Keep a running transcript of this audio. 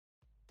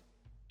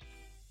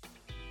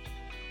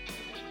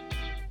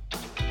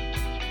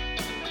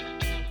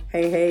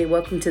Hey,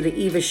 welcome to the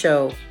Eva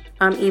Show.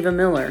 I'm Eva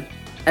Miller.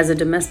 As a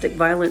domestic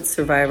violence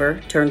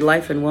survivor turned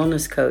life and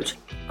wellness coach,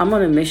 I'm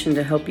on a mission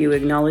to help you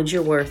acknowledge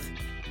your worth,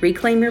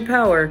 reclaim your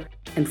power,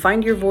 and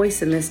find your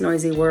voice in this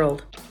noisy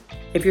world.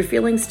 If you're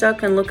feeling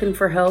stuck and looking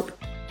for help,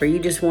 or you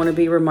just want to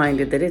be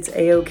reminded that it's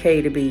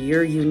a-okay to be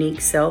your unique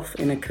self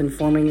in a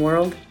conforming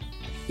world,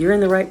 you're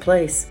in the right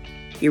place.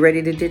 You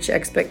ready to ditch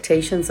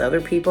expectations other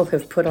people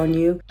have put on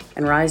you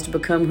and rise to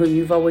become who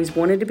you've always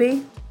wanted to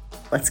be?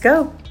 Let's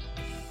go.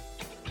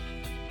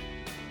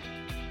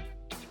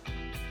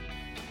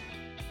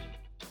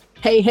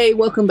 Hey,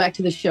 welcome back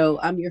to the show.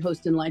 I'm your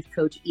host and life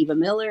coach, Eva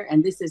Miller,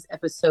 and this is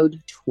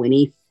episode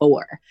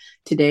 24.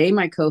 Today,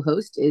 my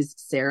co-host is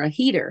Sarah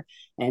Heater,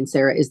 and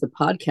Sarah is the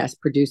podcast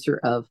producer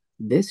of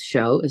this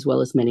show, as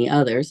well as many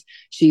others.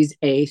 She's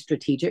a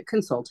strategic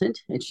consultant,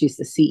 and she's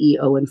the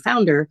CEO and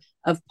founder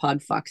of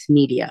PodFox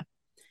Media.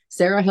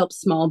 Sarah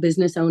helps small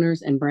business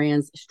owners and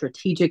brands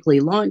strategically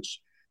launch,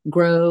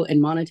 grow,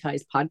 and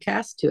monetize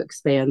podcasts to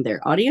expand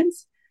their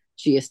audience.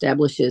 She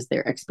establishes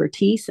their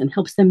expertise and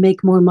helps them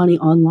make more money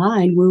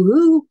online.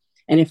 Woohoo!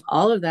 And if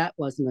all of that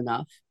wasn't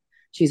enough,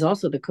 she's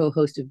also the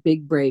co-host of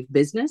Big Brave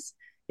Business.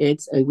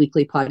 It's a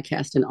weekly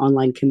podcast and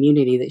online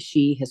community that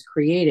she has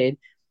created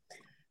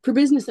for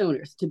business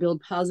owners to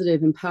build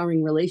positive,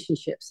 empowering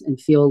relationships and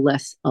feel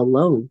less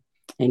alone.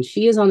 And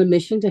she is on a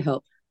mission to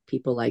help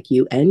people like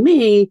you and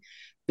me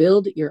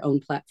build your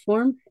own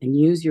platform and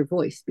use your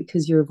voice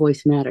because your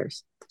voice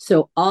matters.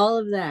 So all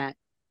of that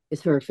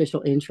is her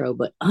official intro,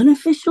 but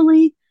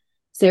unofficially,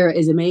 Sarah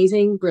is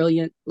amazing,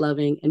 brilliant,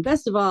 loving, and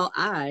best of all,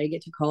 I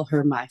get to call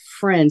her my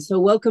friend. So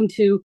welcome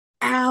to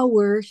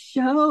our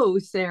show,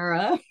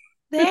 Sarah.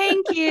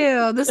 Thank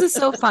you. This is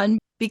so fun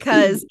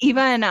because Eva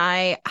and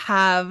I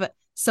have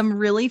some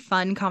really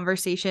fun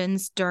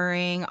conversations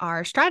during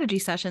our strategy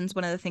sessions.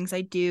 One of the things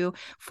I do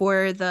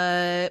for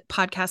the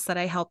podcast that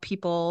I help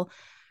people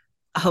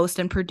host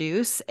and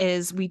produce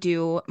is we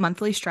do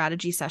monthly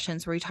strategy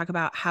sessions where we talk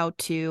about how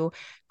to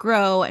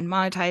grow and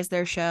monetize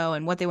their show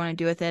and what they want to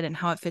do with it and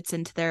how it fits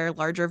into their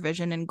larger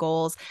vision and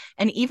goals.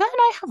 And Eva and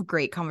I have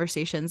great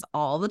conversations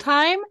all the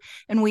time.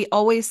 And we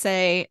always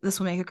say this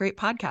will make a great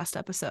podcast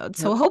episode.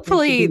 So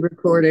hopefully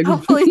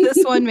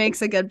this one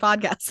makes a good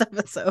podcast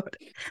episode.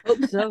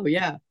 Hope so.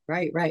 Yeah.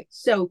 Right.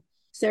 So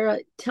Sarah,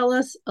 tell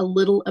us a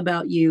little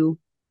about you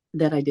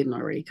that I didn't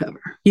already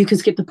cover. You can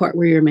skip the part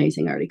where you're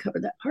amazing. I already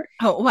covered that part.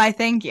 Oh, why?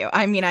 Thank you.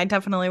 I mean, I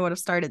definitely would have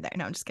started there.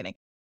 No, I'm just kidding.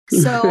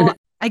 So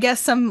I guess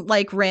some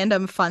like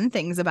random fun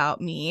things about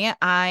me.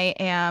 I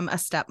am a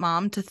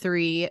stepmom to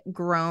 3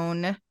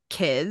 grown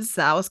kids.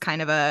 That was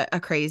kind of a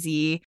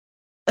crazy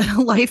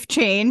life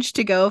change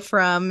to go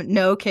from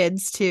no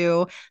kids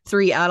to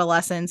 3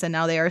 adolescents. And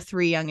now they are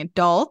 3 young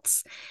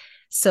adults.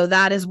 So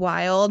that is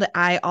wild.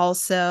 I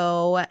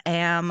also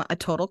am a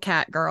total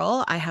cat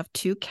girl. I have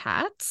 2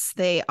 cats.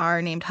 They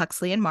are named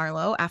Huxley and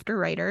Marlowe after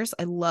writers.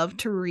 I love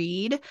to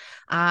read.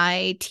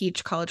 I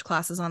teach college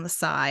classes on the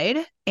side.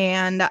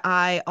 And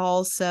I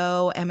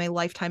also am a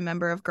lifetime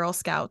member of Girl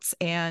Scouts.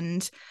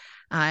 And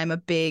I'm a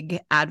big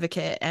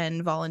advocate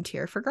and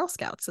volunteer for Girl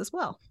Scouts as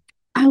well.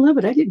 I love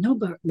it. I didn't know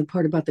about the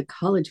part about the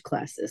college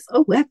classes.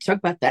 Oh, we'll have to talk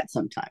about that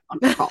sometime on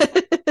the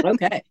call.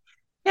 Okay.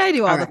 Yeah, I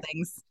do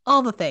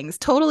all the things.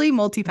 Totally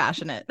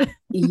multi-passionate.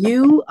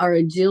 You are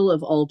a Jill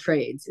of all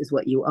trades is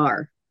what you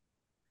are.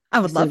 I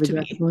would love to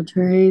be. All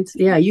trades.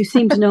 Yeah, you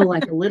seem to know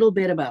like a little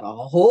bit about a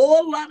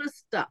whole lot of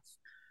stuff.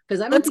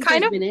 Because I don't think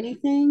there's been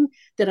anything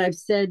that I've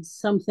said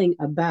something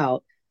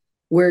about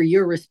where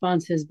your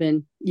response has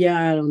been,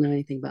 yeah, I don't know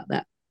anything about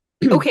that.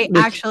 Okay,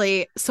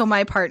 actually, so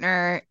my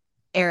partner,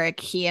 Eric,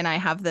 he and I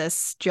have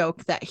this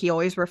joke that he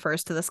always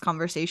refers to this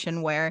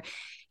conversation where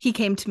he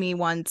came to me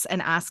once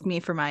and asked me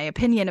for my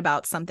opinion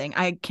about something.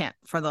 I can't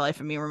for the life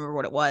of me remember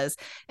what it was.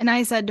 And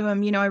I said to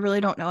him, I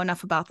really don't know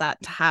enough about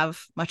that to have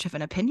much of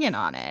an opinion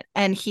on it.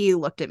 And he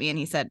looked at me and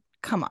he said,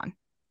 come on.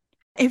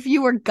 If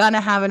you were going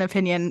to have an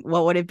opinion,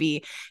 what would it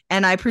be?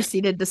 And I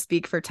proceeded to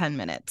speak for 10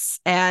 minutes.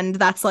 And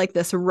that's like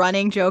this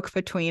running joke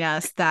between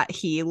us that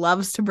he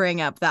loves to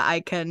bring up that I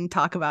can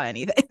talk about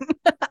anything.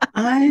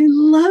 I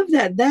love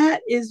that.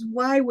 That is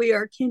why we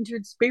are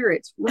kindred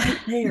spirits right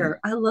there.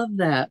 I love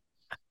that.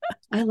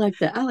 I like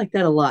that. I like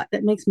that a lot.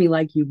 That makes me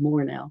like you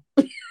more now.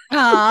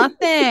 Aw,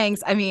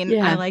 thanks. I mean,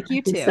 yeah, I like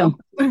you too. So.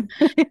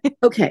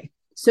 Okay.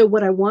 So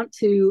what I want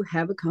to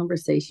have a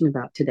conversation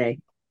about today,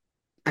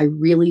 I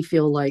really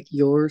feel like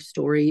your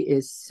story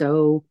is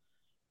so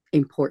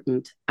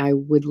important. I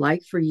would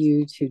like for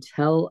you to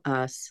tell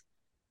us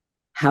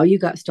how you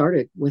got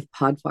started with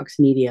PodFox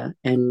Media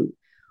and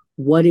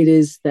what it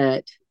is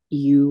that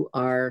you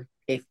are,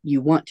 if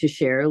you want to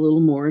share a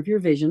little more of your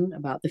vision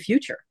about the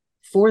future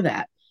for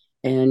that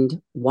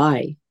and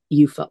why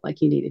you felt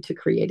like you needed to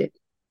create it.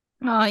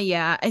 Oh,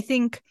 yeah. I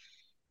think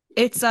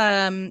it's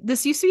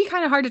this used to be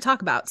kind of hard to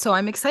talk about, so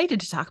I'm excited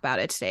to talk about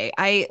it today.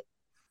 I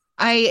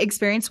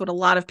experienced what a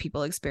lot of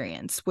people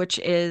experience, which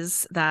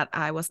is that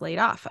I was laid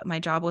off. My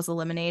job was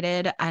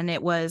eliminated, and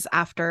it was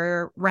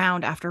after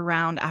round after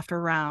round after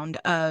round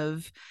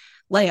of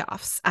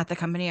layoffs at the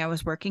company I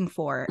was working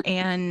for.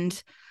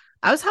 And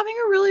I was having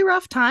a really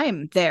rough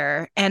time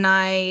there. And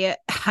I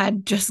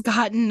had just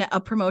gotten a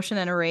promotion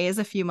and a raise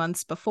a few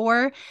months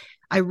before.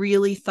 I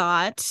really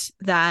thought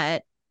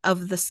that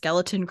of the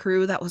skeleton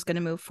crew that was going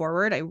to move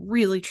forward, I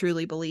really,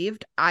 truly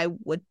believed I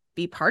would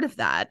be part of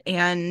that.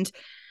 And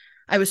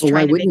I was Well,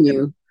 why trying to make wouldn't them.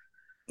 you?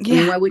 I mean,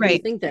 Yeah, why wouldn't you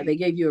right. think that? They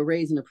gave you a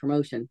raise and a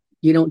promotion.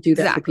 You don't do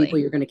that for people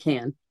Exactly. you're going to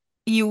can.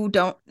 You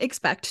don't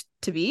expect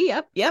to be.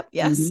 Yep,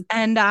 yes. Mm-hmm.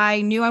 And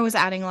I knew I was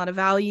adding a lot of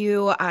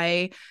value.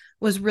 I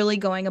was really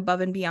going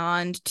above and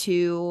beyond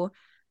to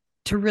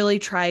really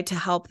try to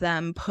help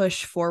them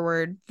push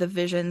forward the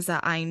visions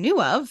that I knew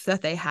of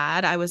that they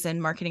had. I was in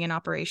marketing and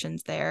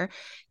operations there.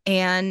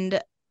 And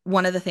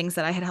one of the things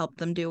that I had helped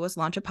them do was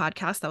launch a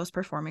podcast that was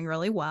performing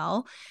really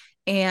well.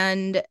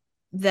 And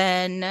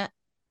then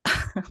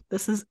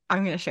I'm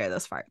going to share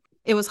this part.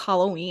 It was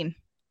Halloween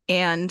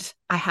and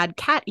I had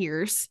cat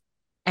ears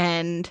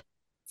and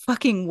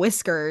fucking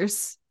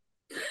whiskers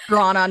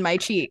drawn on my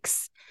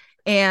cheeks.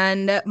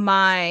 And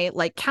my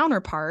like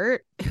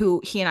counterpart,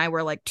 who he and I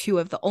were like two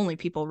of the only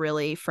people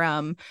really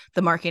from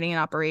the marketing and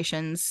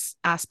operations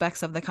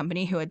aspects of the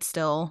company who had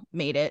still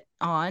made it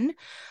on,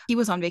 he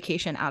was on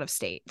vacation out of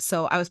state.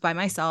 So I was by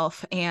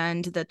myself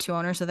and the two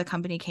owners of the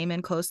company came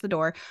in, closed the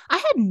door. I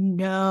had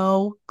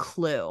no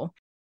clue.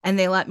 And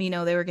they let me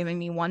know they were giving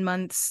me 1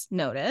 month's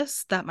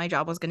notice that my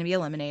job was going to be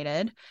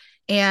eliminated.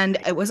 And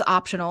it was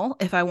optional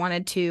if I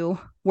wanted to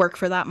work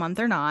for that month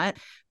or not.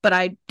 But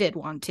I did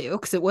want to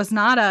because it was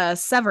not a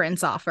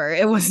severance offer.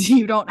 It was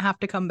you don't have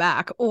to come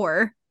back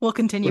or we'll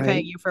continue paying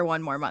Right. you for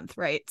 1 more month.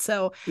 Right.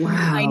 So I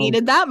Wow.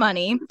 needed that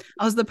money.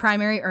 I was the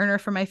primary earner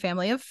for my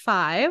family of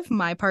 5.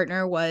 My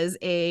partner was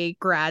a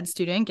grad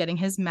student getting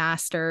his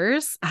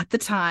master's at the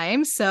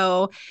time.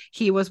 So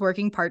he was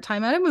working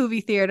part-time at a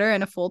movie theater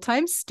and a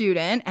full-time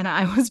student. And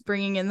I was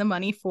bringing in the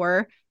money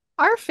for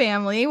our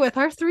family with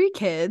our 3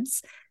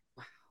 kids.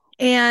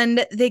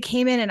 And they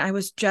came in and I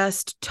was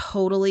just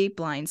totally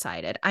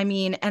blindsided. I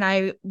mean, and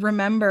I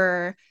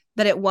remember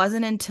that it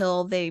wasn't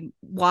until they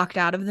walked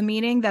out of the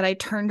meeting that I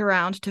turned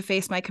around to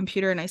face my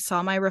computer and I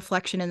saw my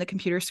reflection in the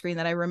computer screen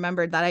that I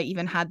remembered that I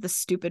even had the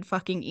stupid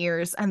fucking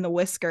ears and the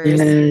whiskers.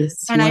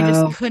 Yes. And I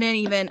just Wow. couldn't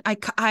even,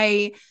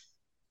 I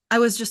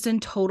was just in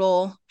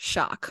total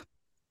shock.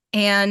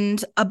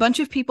 And a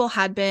bunch of people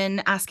had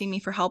been asking me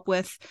for help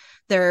with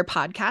their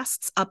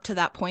podcasts up to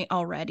that point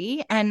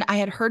already. And I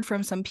had heard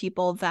from some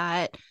people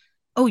that,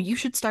 oh, you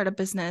should start a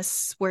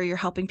business where you're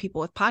helping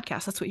people with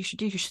podcasts. That's what you should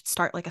do. You should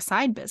start like a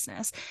side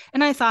business.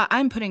 And I thought,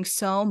 I'm putting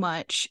so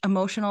much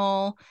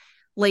emotional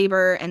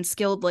labor and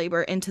skilled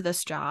labor into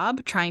this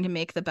job, trying to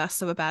make the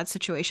best of a bad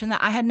situation,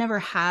 that I had never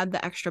had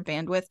the extra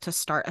bandwidth to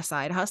start a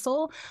side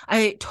hustle.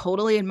 I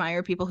totally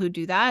admire people who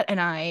do that.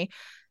 And I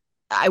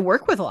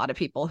work with a lot of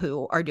people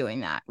who are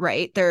doing that,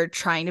 right? They're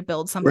trying to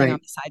build something on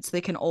Right. the side so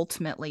they can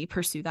ultimately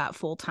pursue that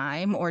full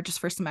time or just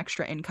for some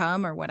extra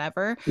income or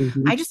whatever.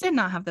 Mm-hmm. I just did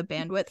not have the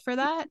bandwidth for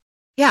that.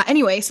 Yeah.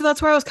 Anyway, so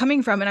that's where I was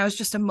coming from. And I was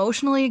just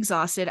emotionally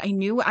exhausted. I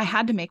knew I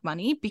had to make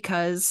money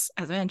because,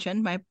 as I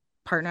mentioned, my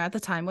partner at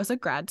the time was a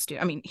grad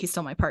student. I mean, he's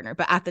still my partner,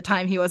 but at the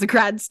time he was a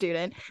grad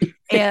student.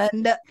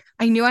 And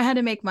I knew I had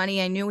to make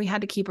money. I knew we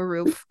had to keep a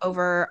roof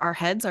over our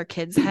heads, our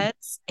kids'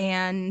 heads.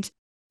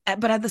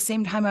 But at the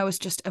same time, I was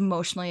just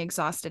emotionally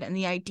exhausted. And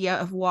the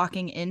idea of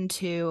walking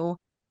into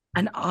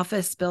an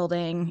office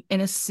building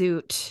in a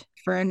suit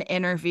for an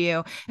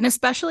interview, and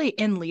especially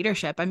in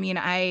leadership. I mean,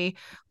 I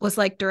was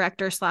like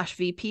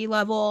director/VP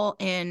level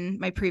in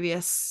my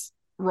previous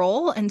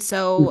role. And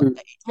so, Mm-hmm.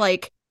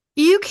 like,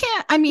 you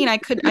can't, I mean, I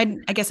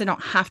guess I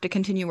don't have to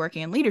continue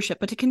working in leadership,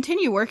 but to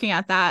continue working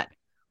at that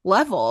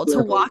level, to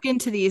Level. walk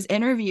into these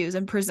interviews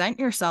and present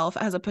yourself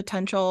as a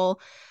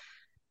potential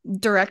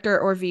director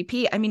or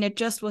VP. I mean, it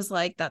just was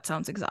like, that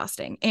sounds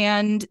exhausting.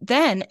 And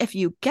then if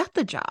you get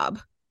the job,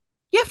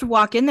 you have to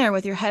walk in there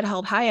with your head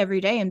held high every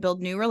day and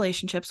build new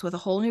relationships with a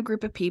whole new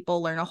group of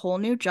people, learn a whole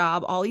new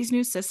job, all these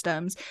new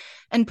systems,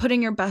 and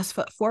putting your best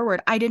foot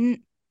forward. I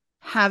didn't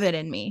have it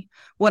in me.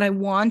 What I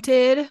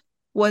wanted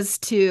was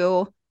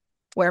to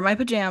wear my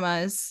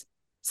pajamas,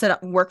 sit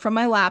up, work from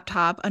my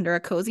laptop under a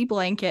cozy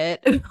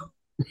blanket.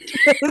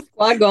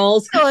 Squad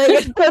goals.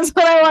 Like, that's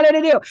what I wanted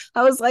to do.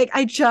 I was like,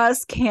 I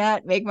just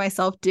can't make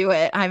myself do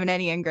it. I'm an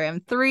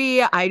Enneagram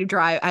 3.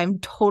 I'm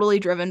totally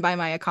driven by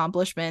my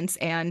accomplishments,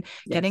 and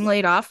getting Yes.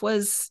 laid off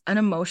was an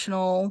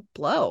emotional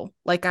blow.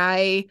 Like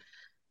I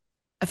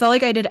felt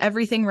like I did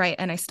everything right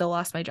and I still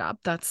lost my job.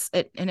 That's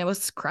it. And it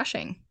was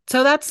crushing.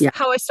 So that's Yeah.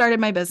 how I started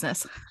my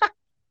business.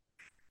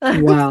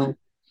 Wow.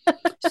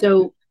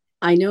 So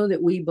I know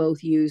that we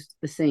both used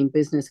the same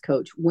business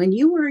coach. When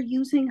you were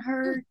using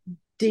her,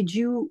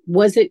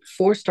 was it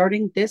for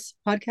starting this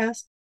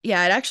podcast?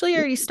 Yeah, it actually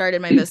already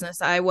started my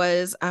business. I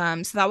was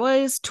so that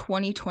was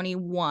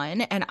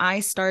 2021 and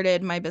I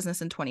started my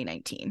business in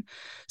 2019.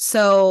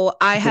 So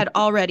I had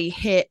already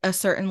hit a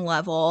certain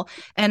level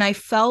and I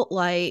felt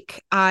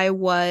like everything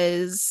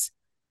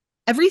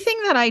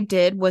that I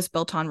did was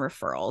built on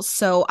referrals.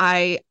 So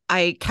I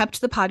kept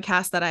the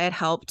podcast that I had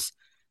helped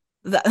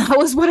that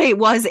was what I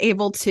was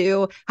able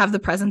to have the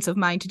presence of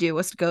mind to do,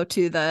 was to go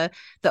to the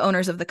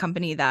owners of the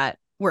company that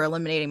were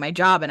eliminating my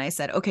job. And I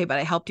said, okay, but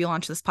I helped you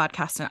launch this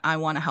podcast and I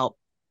want to help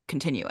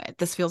continue it.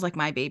 This feels like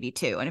my baby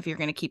too. And if you're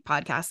going to keep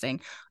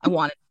podcasting, I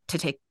want to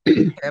take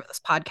care of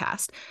this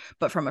podcast,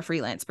 but from a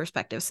freelance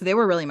perspective. So they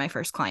were really my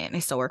first client, and I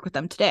still work with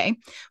them today,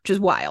 which is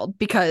wild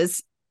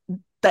because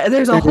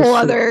there's a whole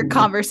other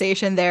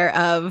conversation there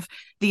of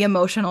the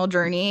emotional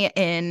journey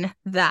in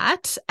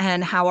that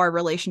and how our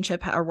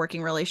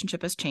working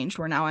relationship has changed,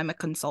 where now I'm a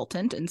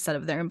consultant instead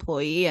of their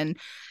employee. And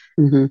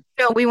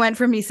we went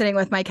from me sitting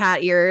with my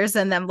cat ears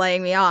and them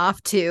laying me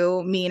off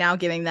to me now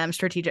giving them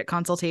strategic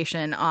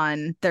consultation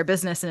on their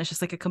business. And it's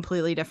just like a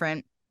completely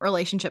different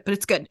relationship, but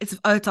it's good. It's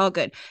all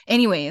good.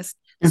 Anyways.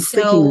 I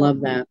freaking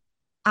love that.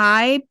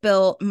 I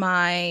built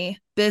my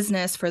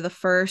business for the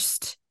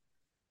first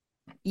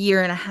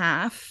year and a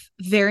half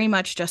very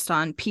much just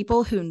on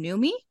people who knew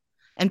me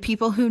and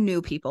people who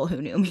knew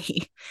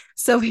me.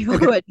 So people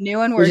who had knew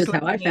and worked with me.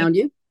 Which is how I found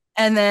you.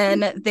 And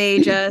then they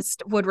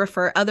just would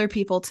refer other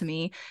people to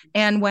me.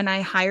 And when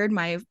I hired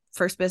my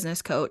first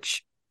business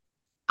coach,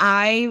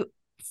 I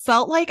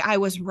felt like I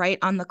was right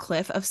on the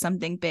cliff of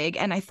something big.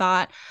 And I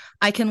thought,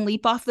 I can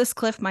leap off this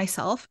cliff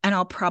myself and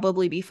I'll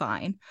probably be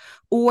fine.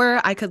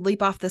 Or I could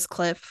leap off this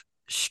cliff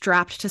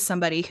strapped to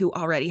somebody who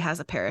already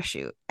has a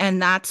parachute.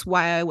 And that's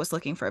why I was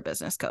looking for a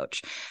business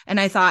coach. And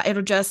I thought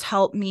it'll just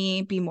help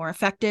me be more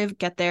effective,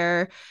 get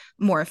there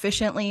more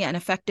efficiently and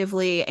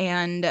effectively.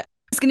 And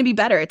it's going to be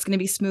better. It's going to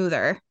be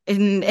smoother.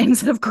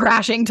 Instead of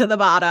crashing to the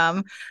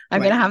bottom,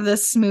 I'm going to have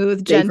this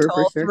smooth,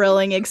 gentle,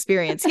 thrilling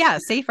experience. Yeah,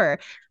 safer,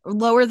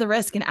 lower the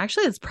risk. And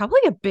actually, it's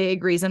probably a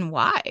big reason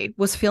why I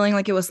was feeling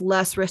like it was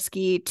less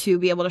risky to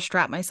be able to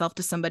strap myself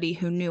to somebody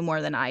who knew more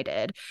than I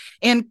did.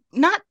 And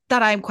not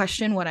that I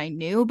question what I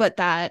knew, but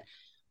that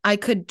I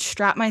could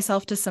strap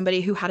myself to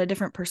somebody who had a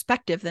different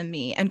perspective than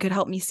me and could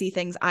help me see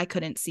things I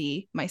couldn't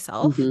see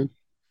myself.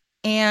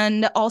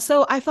 And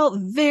also, I felt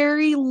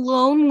very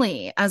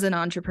lonely as an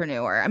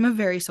entrepreneur. I'm a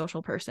very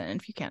social person,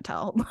 if you can't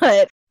tell,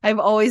 but I've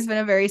always been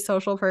a very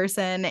social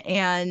person.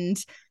 And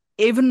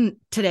even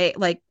today,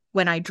 like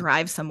when I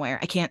drive somewhere,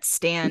 I can't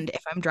stand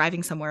if I'm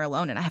driving somewhere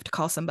alone and I have to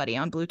call somebody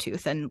on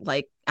Bluetooth and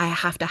like I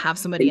have to have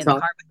somebody in the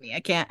car with me. I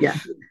can't. Yeah.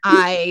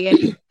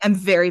 I am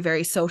very,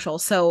 very social.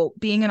 So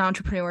being an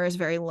entrepreneur is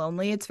very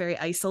lonely. It's very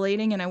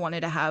isolating. And I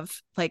wanted to have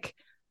like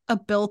a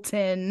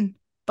built-in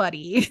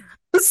buddy.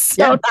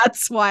 So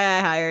that's why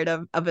I hired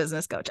a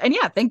business coach. And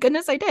yeah, thank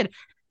goodness I did,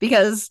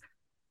 because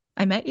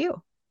I met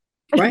you.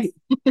 Right.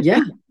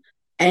 Yeah.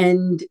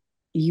 And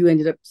you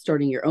ended up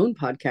starting your own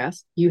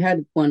podcast. You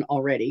had one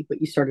already,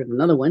 but you started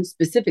another one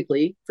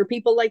specifically for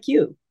people like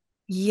you.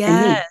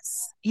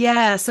 Yes.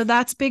 Yeah. So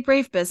that's Big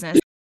Brave Business.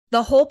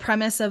 The whole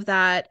premise of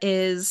that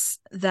is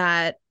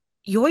that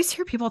you always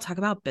hear people talk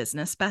about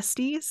business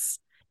besties.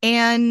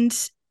 And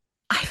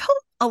I felt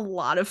a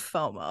lot of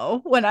FOMO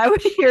when I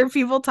would hear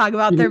people talk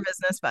about their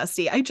business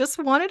bestie. I just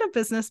wanted a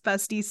business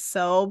bestie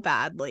so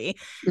badly.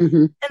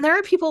 And there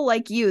are people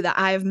like you that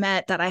I've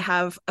met that I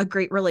have a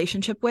great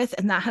relationship with,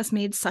 and that has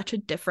made such a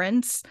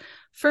difference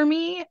for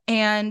me.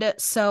 And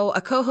so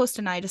a co-host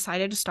and I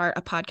decided to start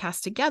a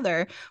podcast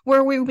together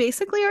where we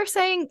basically are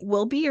saying,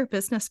 we'll be your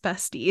business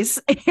besties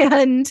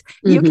and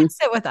you can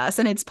sit with us,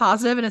 and it's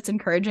positive and it's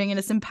encouraging and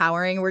it's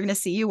empowering. We're going to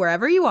see you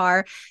wherever you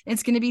are.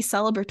 It's going to be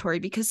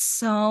celebratory, because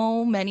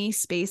so many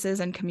spaces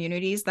and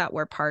communities that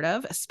we're part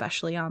of,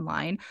 especially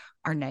online,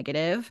 are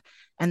negative,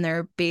 and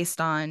they're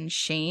based on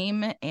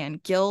shame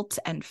and guilt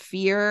and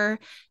fear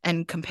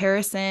and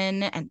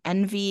comparison and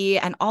envy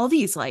and all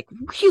these like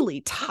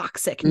really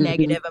toxic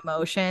negative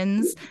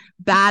emotions,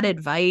 bad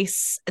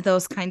advice,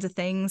 those kinds of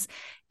things.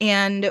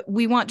 And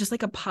we want just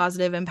like a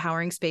positive,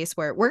 empowering space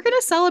where we're going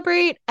to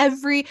celebrate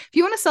if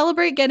you want to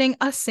celebrate getting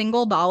a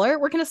single dollar,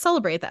 we're going to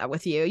celebrate that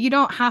with you. You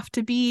don't have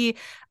to be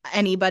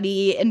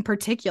anybody in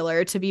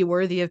particular to be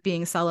worthy of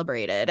being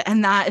celebrated.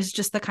 And that is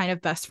just the kind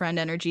of best friend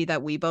energy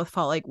that we both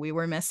felt like we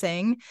were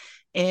missing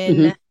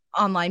in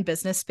online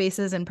business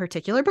spaces in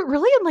particular, but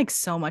really in like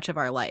so much of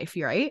our life.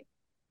 You're right.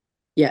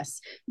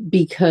 Yes,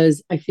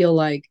 because I feel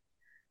like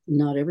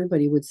not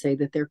everybody would say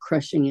that they're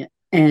crushing it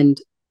and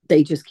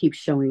they just keep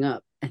showing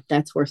up. And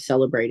that's worth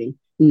celebrating.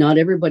 Not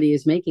everybody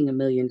is making $1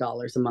 million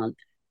a month,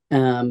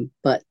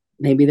 but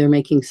maybe they're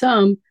making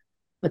some,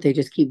 but they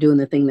just keep doing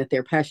the thing that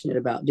they're passionate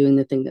about, doing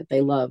the thing that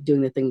they love,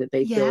 doing the thing that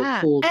they feel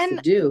pulled to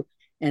do.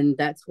 And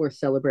that's worth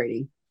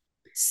celebrating.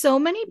 So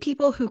many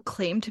people who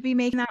claim to be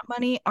making that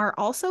money are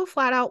also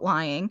flat out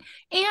lying.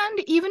 And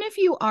even if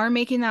you are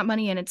making that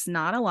money and it's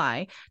not a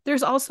lie,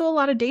 there's also a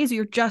lot of days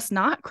you're just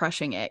not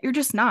crushing it. You're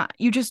just not.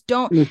 You just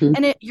don't.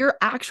 And your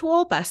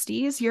actual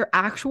besties, your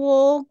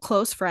actual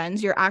close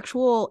friends, your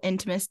actual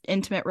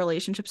intimate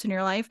relationships in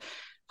your life,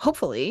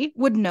 hopefully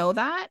would know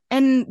that.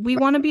 And we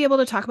want to be able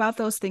to talk about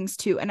those things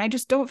too. And I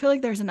just don't feel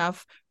like there's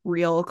enough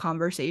real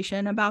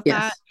conversation about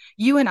that. Yes.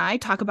 You and I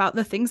talk about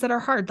the things that are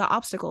hard, the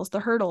obstacles, the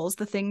hurdles,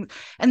 the things,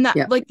 and that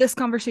Yeah. like this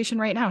conversation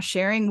right now,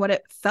 sharing what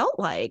it felt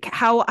like,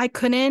 how I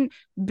couldn't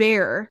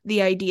bear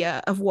the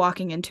idea of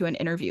walking into an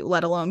interview,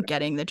 let alone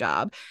getting the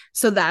job.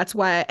 So that's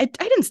why I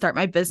didn't start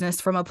my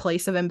business from a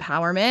place of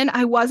empowerment.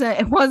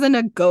 It wasn't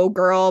a go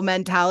girl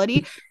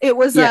mentality. It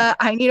was Yeah.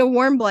 I need a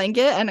warm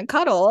blanket and a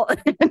cuddle.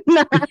 And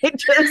I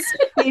just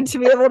need to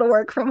be able to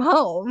work from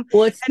home.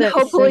 What's And that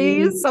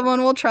hopefully saying?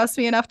 someone will trust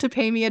me enough to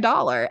pay me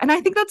 $1. And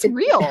I think that's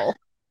real.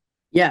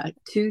 Yeah.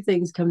 Two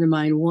things come to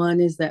mind. One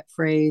is that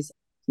phrase,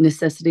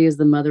 necessity is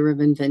the mother of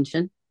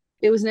invention.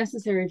 It was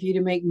necessary for you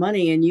to make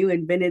money and you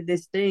invented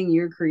this thing,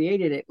 you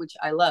created it, which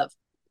I love.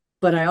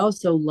 But I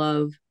also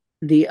love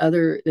the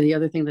other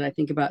thing that I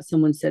think about.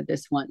 Someone said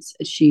this once.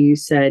 She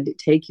said,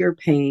 take your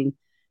pain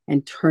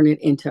and turn it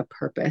into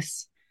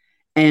purpose.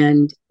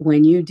 And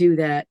when you do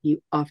that,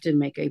 you often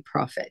make a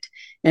profit.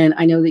 And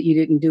I know that you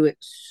didn't do it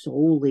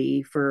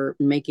solely for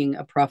making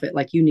a profit.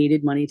 Like you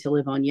needed money to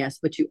live on, yes,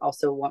 but you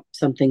also want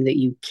something that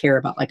you care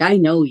about. Like I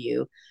know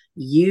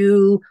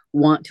you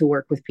want to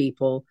work with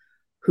people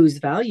whose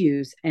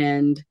values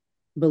and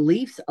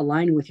beliefs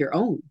align with your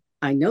own.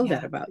 I know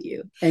that Yeah. about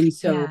you. And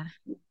so Yeah.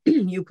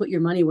 you put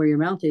your money where your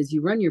mouth is.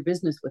 You run your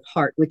business with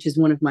heart, which is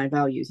one of my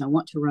values. I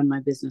want to run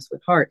my business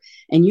with heart.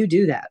 And you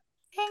do that.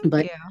 Thank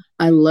But you.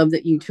 I love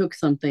that you took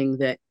something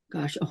that,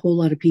 gosh, a whole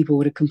lot of people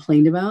would have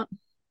complained about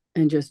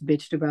and just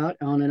bitched about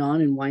on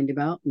and whined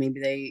about. Maybe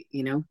they,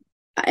 and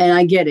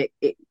I get it.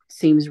 It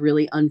seems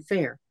really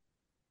unfair.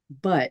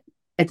 But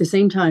at the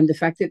same time, the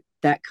fact that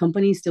that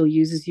company still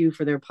uses you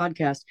for their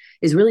podcast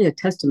is really a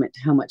testament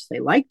to how much they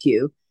liked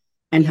you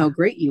and how Yeah.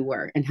 great you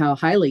were and how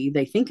highly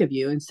they think of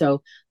you. And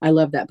so I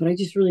love that. But I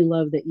just really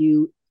love that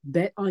you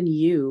bet on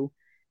you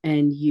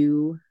and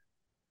you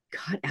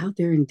got out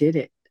there and did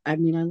it. I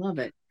mean, I love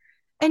it.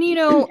 And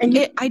And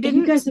you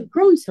didn't guys have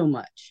grown so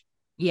much.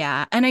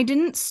 Yeah. And I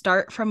didn't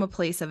start from a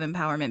place of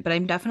empowerment, but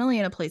I'm definitely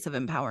in a place of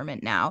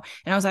empowerment now.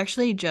 And I was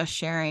actually just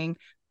sharing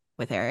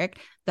with Eric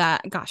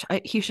that, gosh,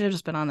 he should have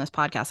just been on this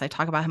podcast. I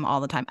talk about him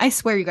all the time. I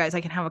swear, you guys, I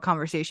can have a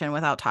conversation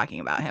without talking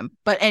about him.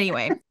 But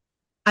anyway,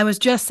 I was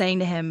just saying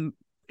to him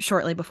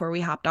shortly before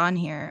we hopped on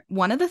here,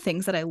 one of the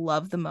things that I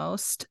love the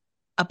most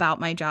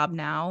about my job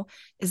now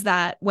is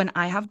that when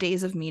I have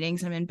days of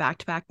meetings and I'm in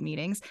back-to-back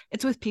meetings,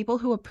 it's with people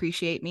who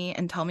appreciate me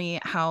and tell me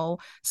how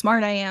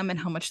smart I am and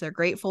how much they're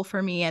grateful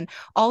for me and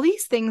all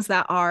these things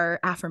that are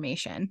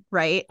affirmation,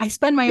 right? I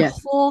spend my Yes.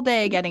 whole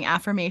day getting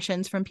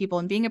affirmations from people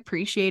and being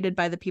appreciated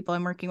by the people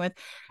I'm working with.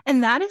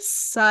 And that is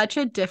such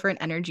a different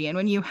energy. And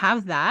when you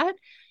have that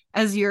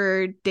as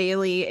your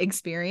daily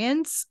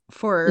experience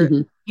for,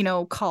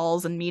 Mm-hmm.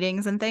 calls and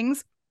meetings and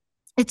things,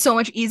 it's so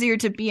much easier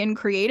to be in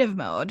creative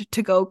mode,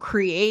 to go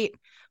create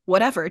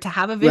whatever, to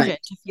have a vision,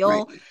 Right. to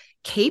feel Right.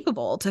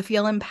 capable, to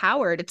feel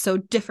empowered. It's so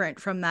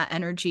different from that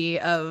energy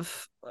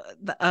of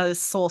a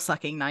soul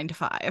sucking 9 to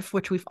 5,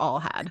 which we've all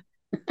had.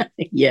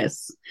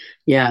 Yes.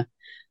 Yeah.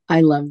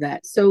 I love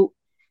that. So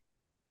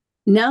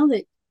now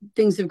that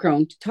things have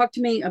grown, talk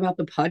to me about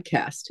the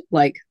podcast.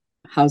 Like,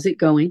 how's it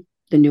going?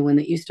 The new one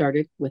that you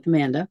started with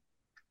Amanda.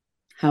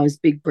 How is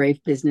Big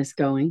Brave Business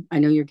going? I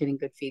know you're getting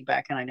good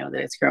feedback and I know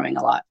that it's growing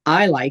a lot.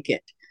 I like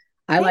it.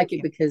 I Thank like it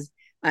you. because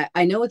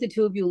I know what the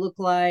two of you look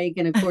like.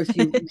 And of course,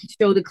 you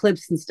show the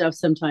clips and stuff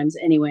sometimes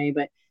anyway.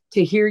 But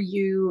to hear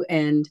you,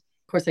 and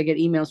of course, I get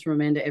emails from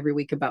Amanda every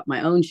week about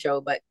my own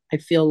show, but I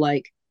feel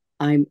like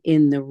I'm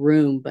in the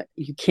room, but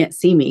you can't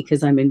see me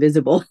because I'm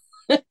invisible.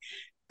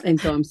 And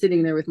so I'm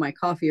sitting there with my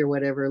coffee or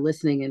whatever,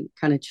 listening and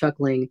kind of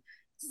chuckling.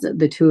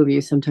 The two of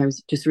you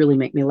sometimes just really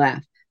make me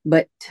laugh.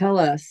 But tell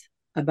us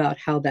about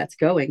how that's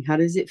going. How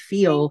does it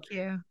feel? Thank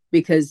you.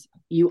 Because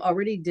you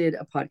already did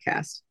a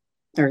podcast,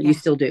 or you Yes.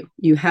 still do.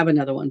 You have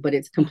another one, but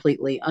it's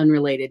completely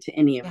unrelated to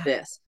any of Yeah.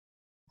 this.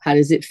 How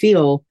does it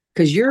feel?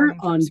 Because you're Starting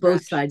from on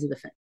both scratch. sides of the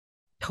fence.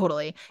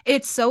 Totally.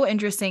 It's so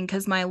interesting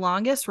because my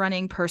longest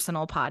running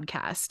personal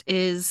podcast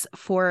is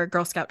for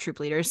Girl Scout troop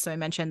leaders. So I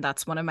mentioned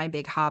that's one of my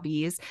big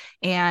hobbies.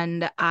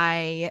 And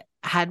I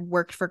had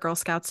worked for Girl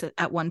Scouts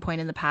at one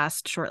point in the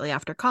past, shortly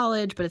after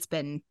college, but it's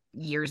been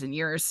years and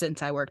years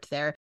since I worked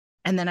there.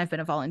 And then I've been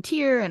a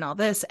volunteer and all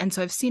this. And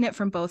so I've seen it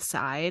from both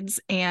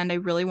sides. And I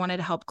really wanted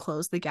to help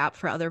close the gap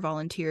for other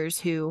volunteers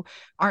who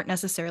aren't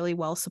necessarily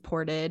well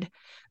supported.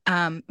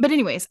 But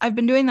anyways, I've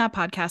been doing that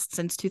podcast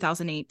since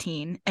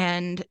 2018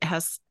 and it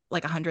has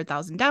like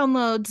 100,000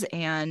 downloads,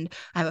 and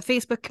I have a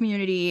Facebook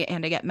community,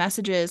 and I get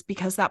messages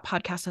because that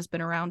podcast has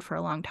been around for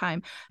a long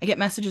time. I get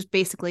messages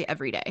basically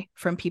every day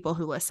from people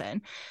who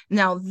listen.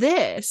 Now,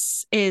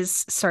 this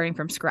is starting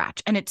from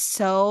scratch, and it's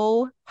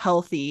so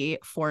healthy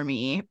for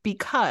me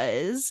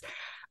because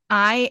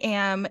I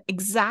am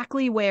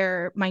exactly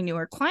where my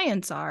newer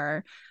clients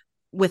are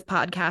with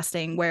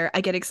podcasting, where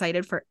I get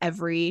excited for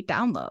every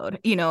download.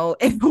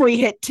 If we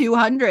hit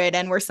 200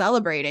 and we're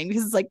celebrating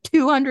because it's like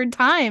 200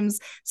 times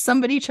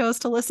somebody chose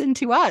to listen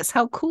to us.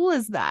 How cool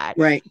is that?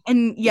 Right.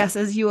 And yes,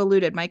 as you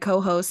alluded, my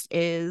co-host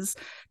is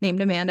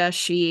named Amanda.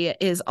 She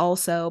is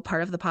also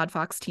part of the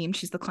PodFox team.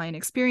 She's the client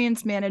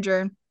experience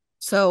manager.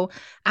 So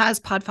as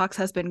PodFox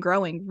has been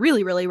growing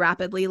really, really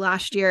rapidly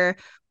last year,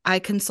 I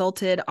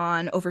consulted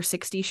on over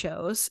 60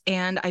 shows,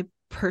 and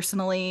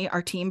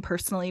our team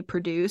personally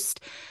produced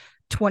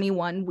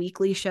 21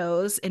 weekly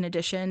shows in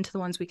addition to the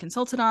ones we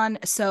consulted on.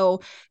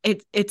 So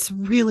it's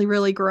really,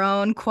 really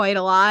grown quite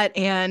a lot,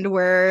 and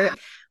we're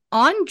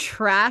on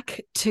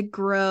track to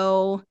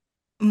grow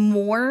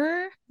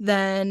more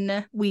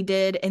than we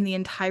did in the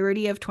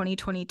entirety of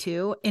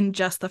 2022 in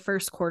just the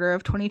first quarter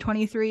of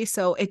 2023.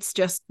 So it's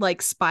just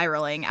like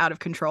spiraling out of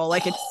control.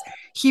 Like it's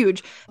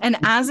huge. And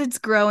as it's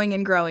growing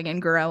and growing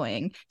and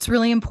growing, it's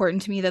really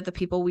important to me that the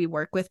people we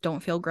work with don't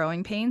feel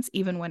growing pains,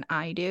 even when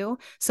I do.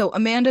 So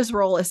Amanda's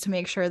role is to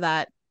make sure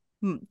that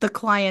the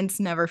clients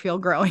never feel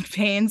growing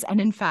pains. And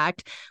in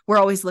fact, we're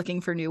always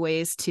looking for new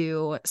ways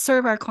to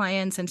serve our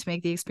clients and to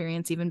make the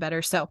experience even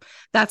better. So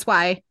that's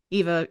why,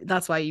 Eva,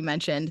 that's why you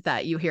mentioned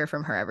that you hear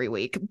from her every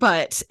week.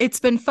 But it's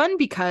been fun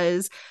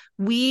because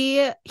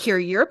we hear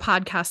your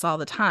podcast all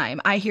the time.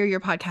 I hear your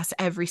podcast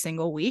every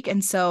single week.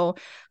 And so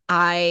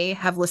I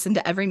have listened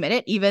to every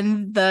minute,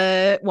 even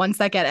the ones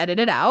that get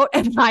edited out.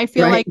 And I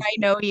feel like I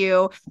know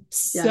you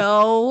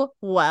so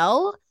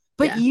well.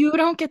 But you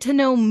don't get to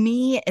know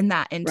me in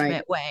that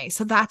intimate way.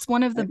 So that's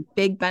one of the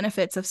big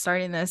benefits of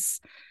starting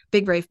this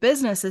Big Brave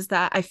business, is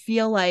that I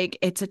feel like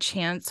it's a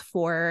chance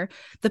for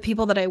the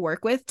people that I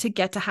work with to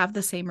get to have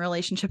the same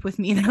relationship with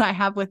me that I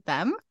have with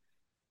them,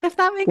 if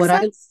that makes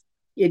sense.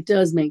 It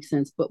does make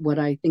sense. But what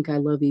I think I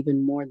love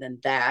even more than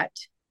that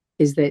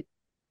is that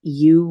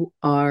you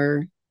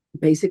are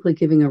basically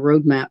giving a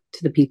roadmap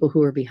to the people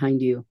who are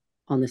behind you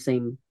on the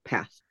same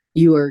path.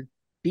 You are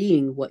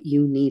being what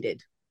you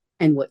needed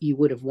and what you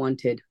would have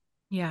wanted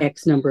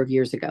X number of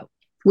years ago,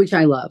 which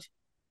I love.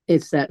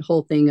 It's that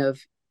whole thing of,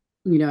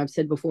 I've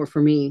said before, for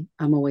me,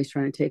 I'm always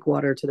trying to take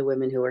water to the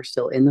women who are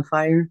still in the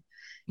fire.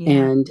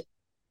 And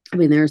I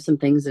mean, there are some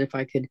things that if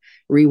I could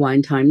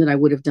rewind time that I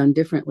would have done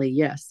differently.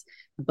 Yes.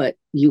 But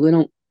you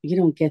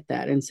don't get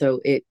that. And so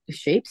it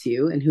shapes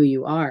you and who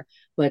you are,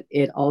 but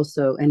it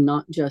also, and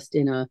not just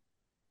in a,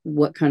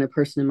 what kind of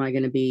person am I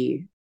going to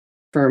be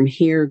from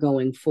here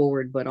going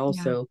forward, but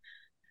also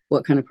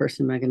what kind of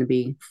person am I going to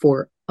be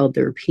for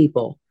other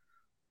people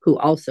who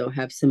also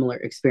have similar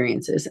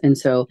experiences. And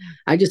so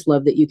I just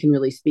love that you can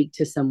really speak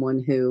to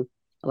someone who,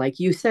 like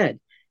you said,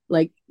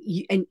 like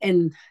you,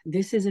 and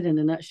this is it in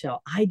a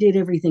nutshell. I did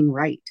everything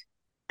right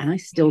and I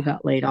still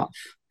got laid off.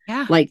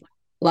 Like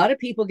a lot of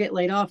people get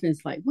laid off and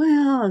it's like,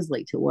 well, I was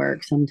late to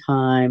work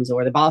sometimes,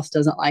 or the boss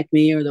doesn't like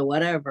me, or the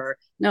whatever.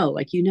 No,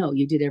 like,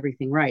 you did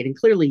everything right. And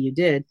clearly you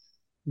did.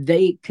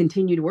 They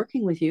continued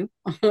working with you,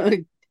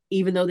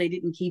 even though they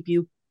didn't keep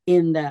you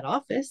in that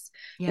office.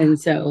 And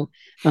so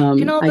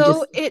and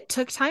although it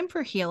took time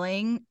for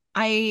healing,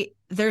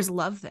 there's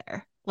love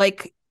there.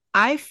 Like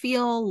I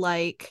feel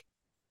like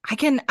I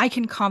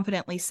can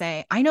confidently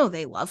say I know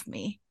they love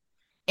me.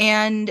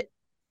 And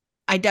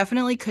I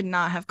definitely could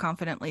not have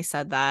confidently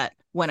said that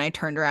when I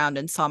turned around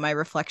and saw my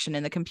reflection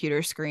in the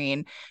computer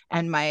screen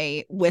and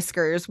my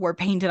whiskers were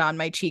painted on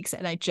my cheeks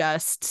and I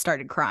just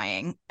started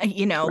crying,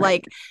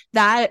 like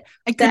that.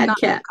 I could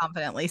not have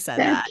confidently said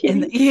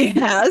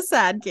that.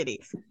 Sad kitty.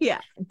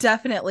 Yeah,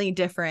 definitely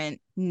different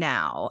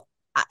now.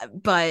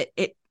 But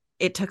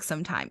it took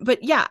some time.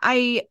 But yeah,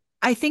 I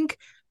think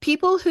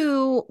people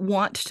who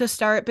want to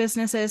start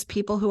businesses,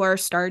 people who are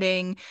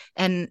starting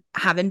and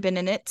haven't been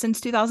in it since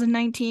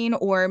 2019,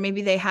 or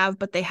maybe they have,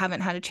 but they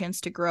haven't had a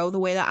chance to grow the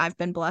way that I've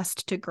been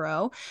blessed to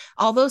grow.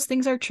 All those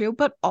things are true,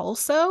 but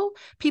also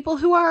people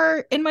who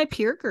are in my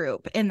peer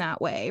group in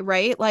that way,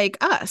 right? Like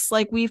us,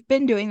 like we've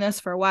been doing this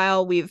for a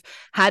while. We've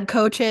had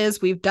coaches,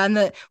 we've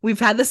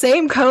had the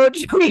same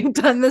coach, we've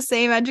done the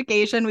same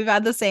education, we've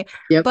had the same,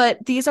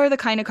 but these are the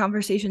kind of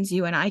conversations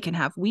you and I can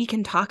have. We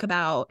can talk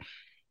about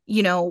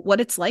what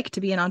it's like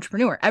to be an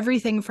entrepreneur,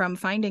 everything from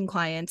finding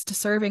clients to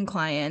serving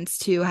clients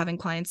to having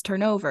clients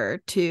turn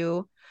over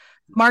to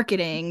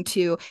marketing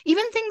to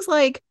even things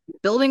like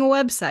building a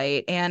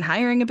website and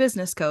hiring a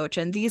business coach,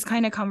 and these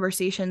kind of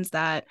conversations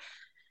that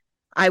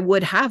I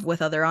would have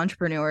with other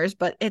entrepreneurs.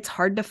 But it's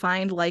hard to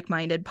find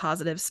like-minded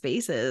positive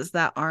spaces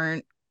that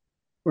aren't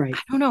I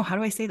don't know, how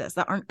do I say this,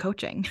 that aren't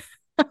coaching.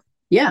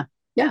 I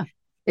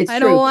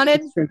don't want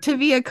it to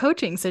be a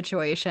coaching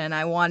situation.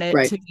 I want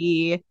it to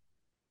be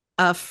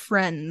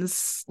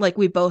friends, like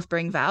we both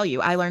bring value.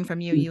 I learn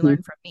from you, you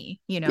learn from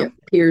me,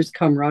 peers,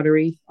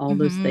 camaraderie, all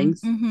those things.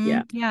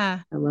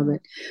 I love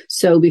it.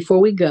 So before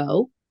we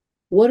go,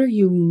 what are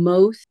you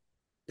most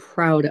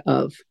proud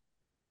of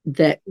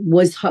that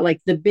was like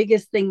the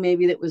biggest thing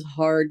maybe that was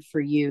hard for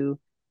you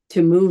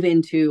to move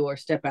into or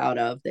step out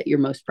of that you're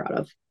most proud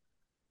of?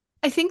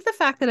 I think the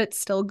fact that it's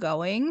still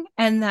going,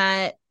 and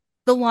that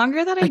the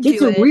longer that I do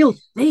it's a real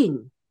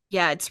thing.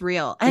 Yeah, it's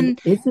real. And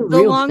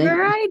the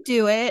longer I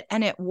do it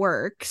and it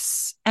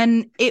works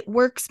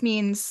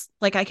means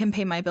like I can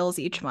pay my bills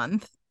each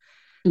month,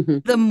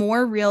 the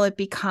more real it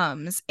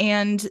becomes.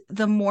 And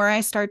the more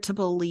I start to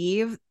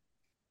believe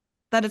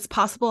that it's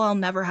possible I'll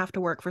never have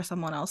to work for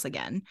someone else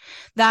again.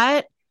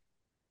 That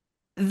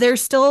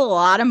there's still a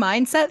lot of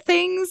mindset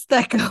things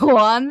that go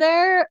on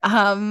there.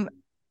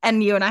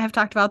 And you and I have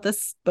talked about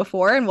this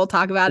before, and we'll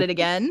talk about it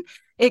again.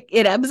 It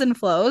ebbs and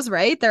flows,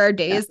 right? There are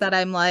days that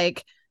I'm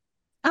like,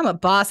 I'm a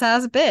boss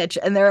ass bitch.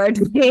 And there are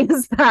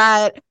days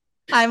that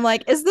I'm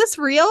like, is this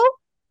real?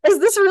 Is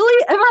this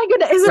really,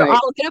 is it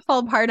all gonna fall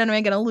apart and am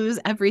I gonna lose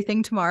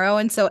everything tomorrow?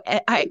 And so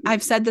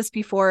I've said this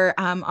before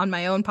on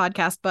my own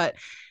podcast, but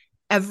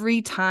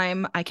every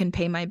time I can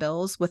pay my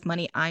bills with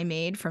money I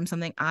made from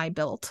something I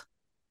built,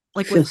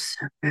 like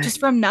just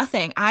from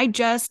nothing. I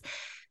just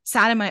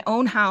sat in my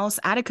own house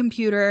at a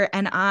computer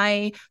and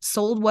I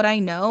sold what I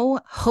know,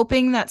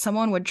 hoping that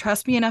someone would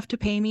trust me enough to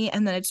pay me.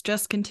 And then it's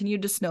just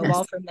continued to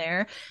snowball from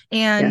there.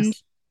 And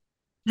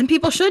then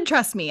people should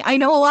trust me. I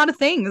know a lot of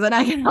things and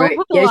I can help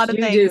with a lot of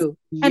things.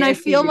 And I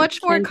feel much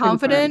more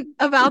confident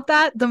about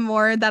that the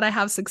more that I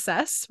have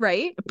success,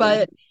 right?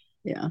 But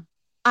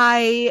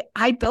I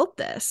built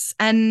this,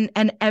 and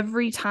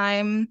every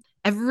time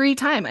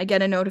I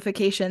get a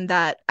notification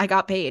that I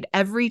got paid,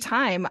 every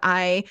time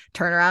I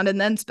turn around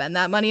and then spend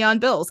that money on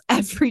bills,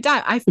 every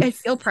time I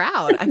feel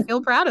proud. I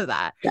feel proud of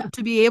that,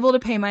 to be able to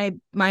pay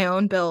my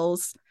own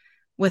bills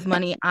with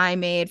money I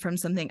made from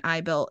something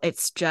I built.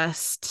 It's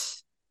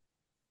just,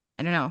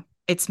 I don't know.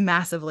 It's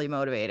massively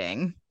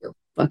motivating.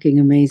 Fucking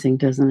amazing,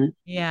 doesn't it?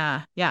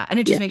 Yeah. And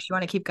it just makes you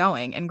want to keep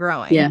going and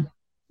growing.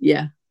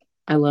 Yeah.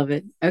 I love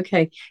it.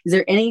 Okay. Is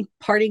there any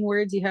parting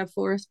words you have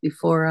for us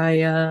before I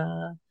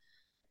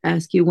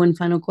ask you one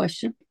final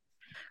question?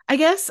 I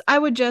guess I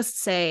would just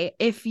say,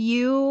 if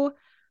you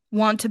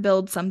want to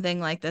build something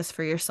like this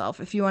for yourself,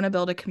 if you want to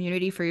build a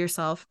community for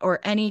yourself or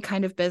any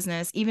kind of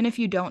business, even if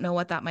you don't know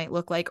what that might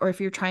look like, or if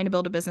you're trying to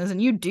build a business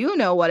and you do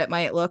know what it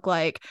might look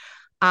like,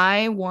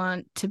 I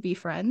want to be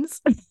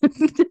friends.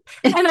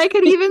 And I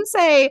could even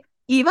say,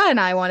 Eva and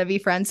I want to be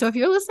friends. So if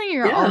you're listening,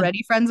 you're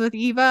already friends with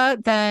Eva,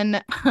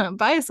 then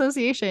by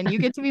association, you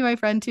get to be my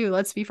friend too.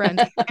 Let's be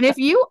friends. And if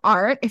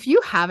you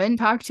haven't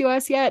talked to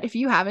us yet, if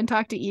you haven't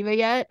talked to Eva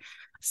yet,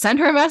 send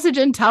her a message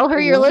and tell her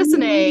you're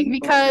listening,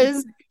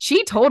 because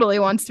she totally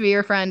wants to be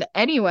your friend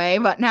anyway.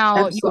 But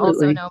now you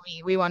also know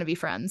me. We want to be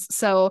friends.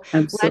 So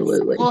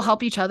we'll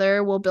help each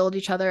other. We'll build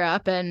each other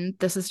up. And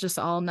this is just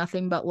all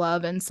nothing but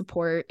love and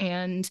support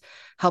and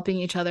helping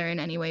each other in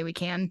any way we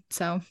can.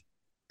 So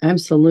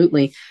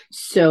absolutely.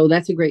 So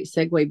that's a great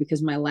segue,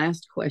 because my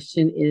last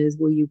question is,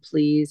 will you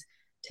please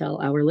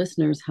tell our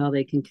listeners how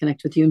they can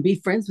connect with you and be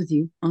friends with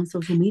you on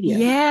social media?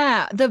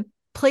 Yeah. The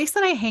place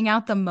that I hang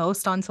out the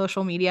most on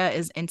social media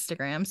is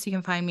Instagram. So you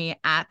can find me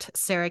at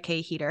Sarah K.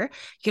 Heater.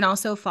 You can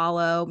also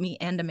follow me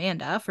and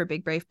Amanda for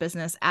Big Brave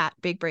Business at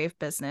Big Brave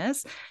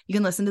Business. You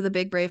can listen to the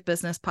Big Brave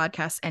Business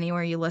podcast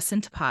anywhere you listen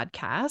to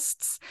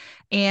podcasts.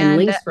 And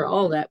links for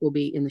all that will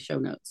be in the show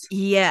notes.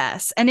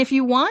 Yes. And if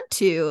you want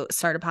to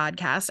start a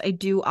podcast, I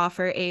do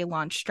offer a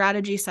launch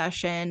strategy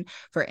session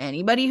for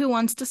anybody who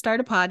wants to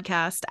start a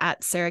podcast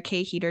at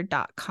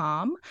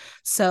sarahkheater.com.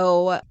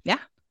 So yeah,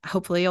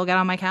 hopefully you'll get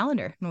on my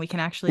calendar and we can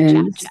actually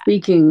chat.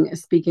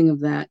 Speaking of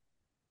that,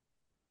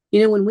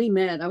 when we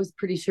met, I was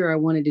pretty sure I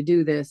wanted to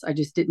do this. I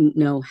just didn't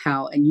know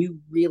how. And you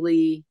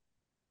really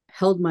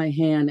held my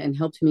hand and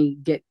helped me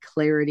get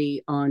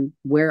clarity on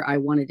where I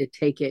wanted to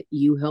take it.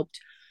 You helped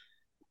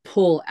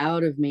pull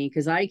out of me,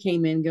 because I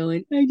came in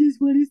going, I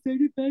just want to start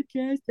a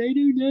podcast. I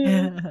don't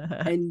know.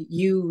 And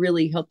you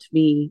really helped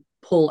me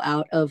pull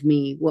out of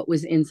me what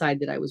was inside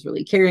that I was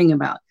really caring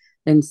about.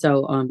 And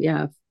so,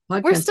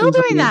 we're still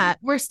doing that.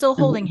 We're still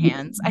holding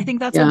hands. I think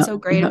that's what's so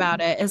great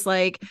about it, is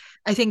like,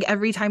 I think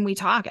every time we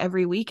talk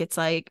every week, it's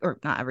like, or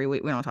not every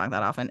week, we don't talk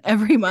that often,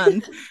 every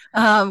month,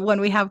 when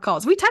we have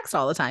calls, we text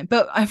all the time,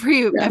 but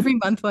every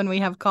month when we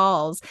have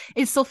calls,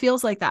 it still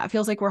feels like that. It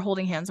feels like we're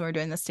holding hands and we're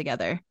doing this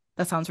together.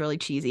 That sounds really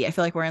cheesy. I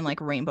feel like we're in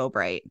like Rainbow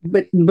Bright.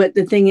 But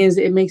the thing is,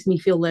 it makes me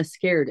feel less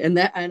scared. And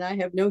I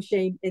have no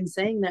shame in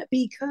saying that,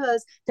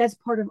 because that's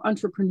part of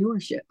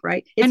entrepreneurship,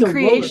 right? It's and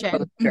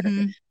creation.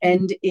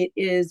 And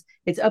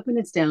it's up and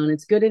it's down.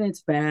 It's good and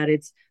it's bad.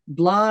 It's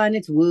blah and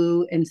it's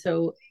woo. And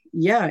so,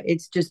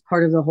 it's just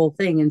part of the whole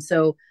thing. And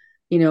so,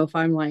 if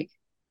I'm like,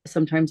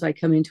 sometimes I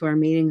come into our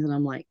meetings and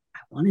I'm like,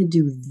 I want to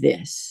do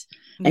this.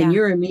 And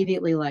you're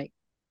immediately like,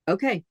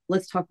 okay,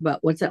 let's talk about,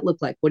 what's that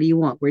look like? What do you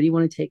want? Where do you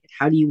want to take it?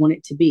 How do you want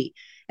it to be?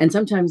 And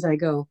sometimes I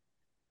go,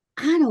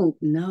 I don't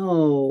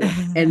know.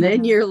 And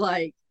then you're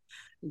like,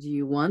 do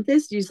you want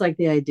this? Do you just like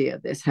the idea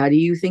of this? How do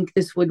you think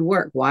this would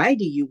work? Why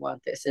do you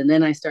want this? And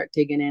then I start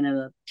digging in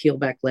and peel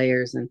back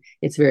layers, and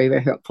it's very,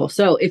 very helpful.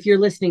 So if you're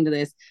listening to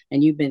this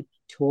and you've been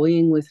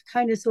toying with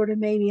kind of, sort of,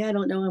 maybe, I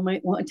don't know, I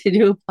might want to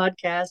do a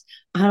podcast,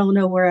 I don't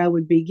know where I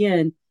would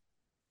begin,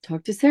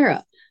 talk to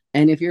Sarah.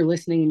 And if you're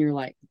listening and you're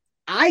like,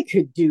 I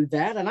could do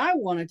that, and I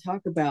want to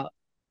talk about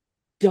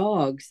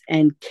dogs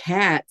and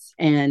cats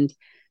and,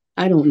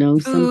 I don't know,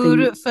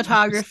 food,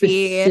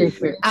 photography,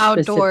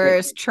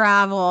 outdoors,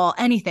 travel,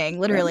 anything,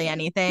 literally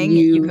anything.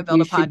 You can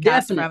build a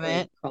podcast from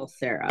it. Call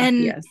Sarah.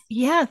 And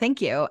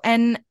thank you.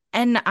 And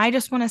I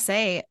just want to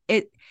say,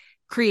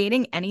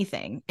 creating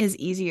anything is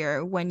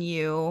easier when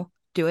you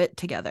do it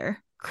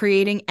together.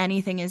 creating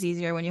anything is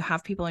easier when you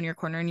have people in your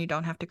corner and you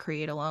don't have to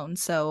create alone.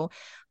 So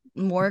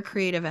more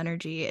creative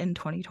energy in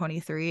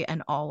 2023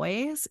 and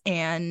always.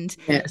 And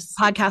Yes.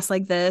 podcasts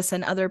like this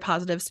and other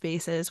positive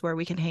spaces where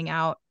we can hang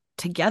out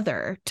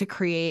together to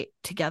create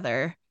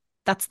together.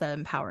 That's the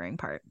empowering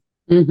part.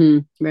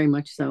 Very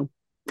much so.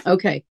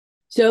 Okay.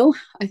 So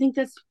I think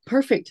that's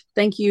perfect.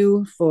 Thank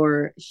you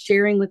for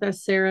sharing with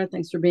us, Sarah.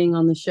 Thanks for being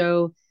on the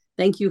show.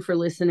 Thank you for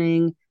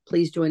listening.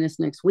 Please join us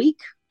next week.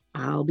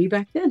 I'll be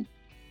back then.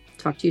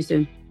 Talk to you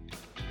soon.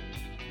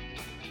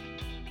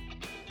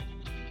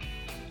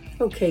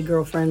 Okay,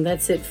 girlfriend,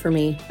 that's it for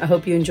me. I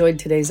hope you enjoyed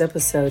today's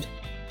episode.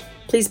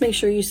 Please make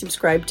sure you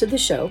subscribe to the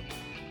show.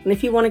 And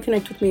if you want to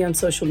connect with me on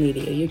social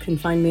media, you can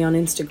find me on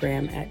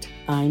Instagram at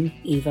I'm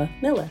Eva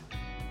Miller.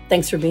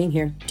 Thanks for being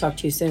here. Talk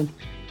to you soon.